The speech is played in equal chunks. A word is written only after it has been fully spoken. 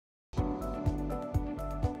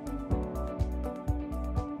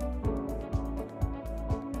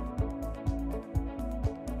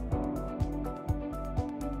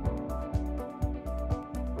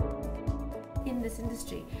in this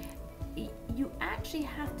industry, you actually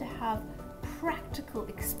have to have practical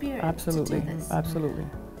experience to do this. Absolutely.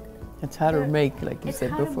 It's how to make, like you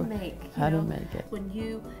said before. How to make it. When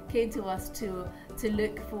you came to us to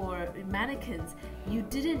look for mannequins, you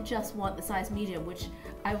didn't just want the size medium, which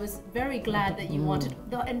I was very glad that you wanted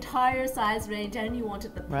the entire size range, and you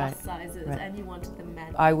wanted the plus sizes, and you wanted the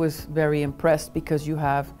men. I was very impressed because you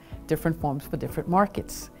have different forms for different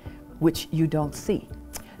markets, which you don't see.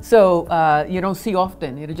 So you don't see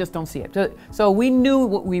often, you just don't see it. So we knew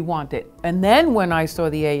what we wanted. And then when I saw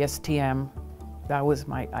the ASTM, that was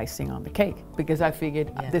my icing on the cake, because I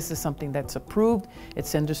figured this is something that's approved,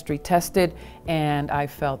 it's industry tested, and I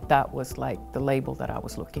felt that was like the label that I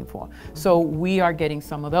was looking for. So we are getting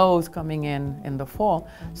some of those coming in the fall.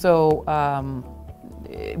 So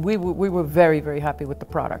we were very, very happy with the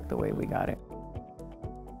product, the way we got it.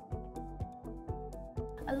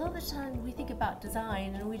 A lot of the time we think about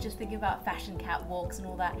design and we just think about fashion catwalks and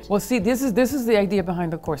all that. Well, see, this is the idea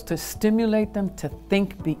behind the course, to stimulate them to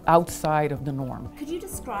think outside of the norm. Could you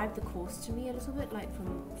describe the course to me a little bit, like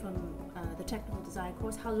from the technical design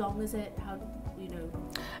course? How long is it? How, you know?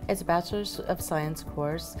 It's a Bachelor's of Science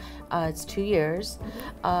course. It's 2 years.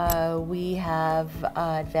 We have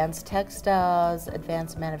advanced textiles,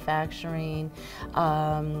 advanced manufacturing.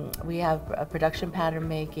 We have production pattern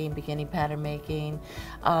making, beginning pattern making.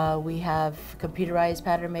 We have computerized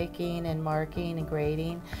pattern making and marking and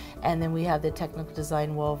grading. And then we have the technical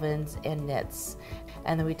design wovens and knits.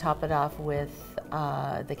 And then we top it off with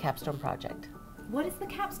the capstone project. What is the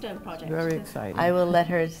capstone project? Very exciting. I will let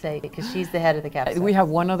her say it, because she's the head of the capstone. We have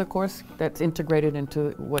one other course that's integrated into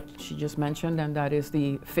what she just mentioned, and that is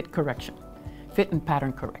the fit correction. Fit and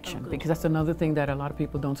pattern correction, because that's another thing that a lot of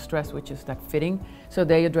people don't stress, which is that fitting. So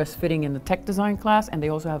they address fitting in the tech design class, and they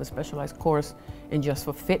also have a specialized course in just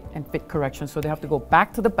for fit and fit correction. So they have to go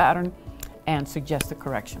back to the pattern and suggest the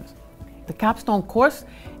corrections. The capstone course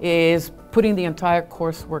is putting the entire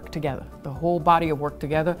coursework together, the whole body of work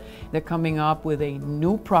together. They're coming up with a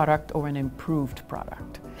new product or an improved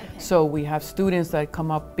product. Okay. So we have students that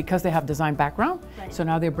come up because they have design background. Right. So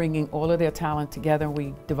now they're bringing all of their talent together.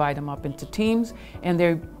 We divide them up into teams, and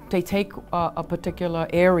they take a particular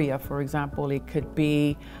area. For example, it could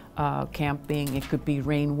be camping, it could be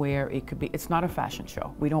rainwear, it's not a fashion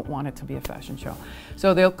show. We don't want it to be a fashion show.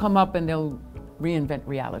 So they'll come up and they'll reinvent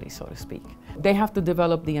reality, so to speak. They have to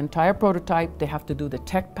develop the entire prototype, they have to do the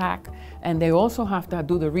tech pack, and they also have to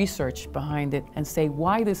do the research behind it and say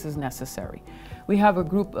why this is necessary. We have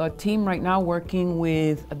a team right now working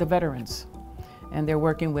with the veterans, and they're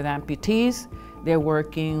working with amputees, they're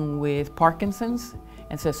working with Parkinson's,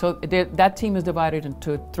 and so that team is divided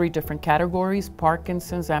into 3 different categories: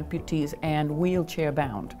 Parkinson's, amputees, and wheelchair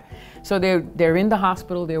bound. So they're in the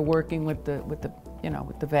hospital, they're working with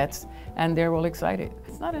the vets, and they're all excited.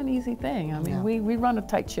 It's not an easy thing. I mean, we run a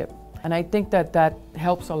tight ship. And I think that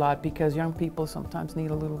helps a lot, because young people sometimes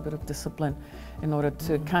need a little bit of discipline in order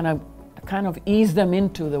to kind of ease them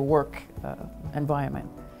into the work environment.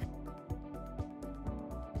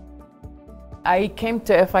 I came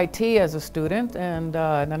to FIT as a student, and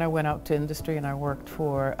then I went out to industry and I worked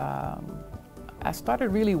for, I started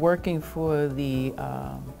really working for the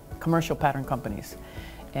commercial pattern companies.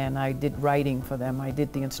 And I did writing for them. I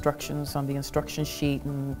did the instructions on the instruction sheet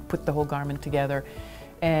and put the whole garment together.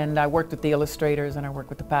 And I worked with the illustrators and I worked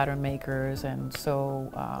with the pattern makers, and so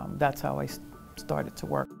that's how I started to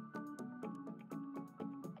work.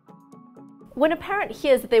 When a parent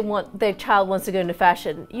hears that their child wants to go into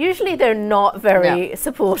fashion, usually they're not very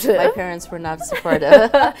supportive. My parents were not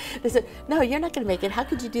supportive. They said, "No, you're not going to make it. How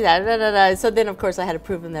could you do that?" Da, da, da. So then, of course, I had to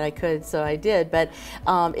prove them that I could, so I did. But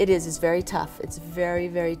it's very tough. It's very,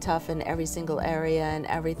 very tough in every single area and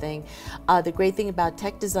everything. The great thing about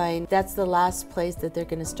tech design, that's the last place that they're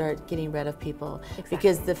going to start getting rid of people. Exactly.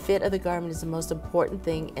 Because the fit of the garment is the most important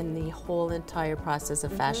thing in the whole entire process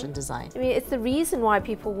of fashion design. I mean, it's the reason why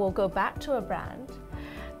people will go back to a brand.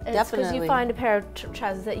 It's because you find a pair of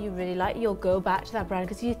trousers that you really like, you'll go back to that brand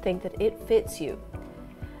because you think that it fits you.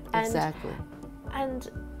 Exactly. And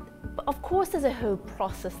of course there's a whole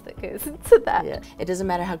process that goes into that. Yeah. It doesn't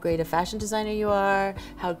matter how great a fashion designer you are,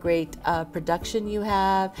 how great production you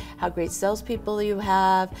have, how great salespeople you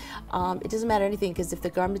have. It doesn't matter anything, because if the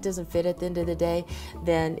garment doesn't fit at the end of the day,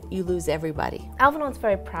 then you lose everybody. Alvanon's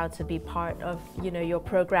very proud to be part of your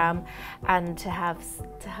program, and to have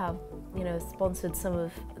sponsored some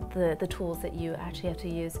of the tools that you actually have to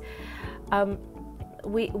use.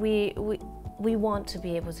 We want to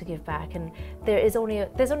be able to give back, and there's only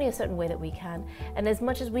a certain way that we can. And as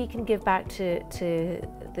much as we can give back to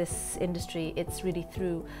this industry, it's really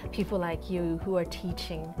through people like you who are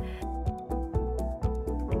teaching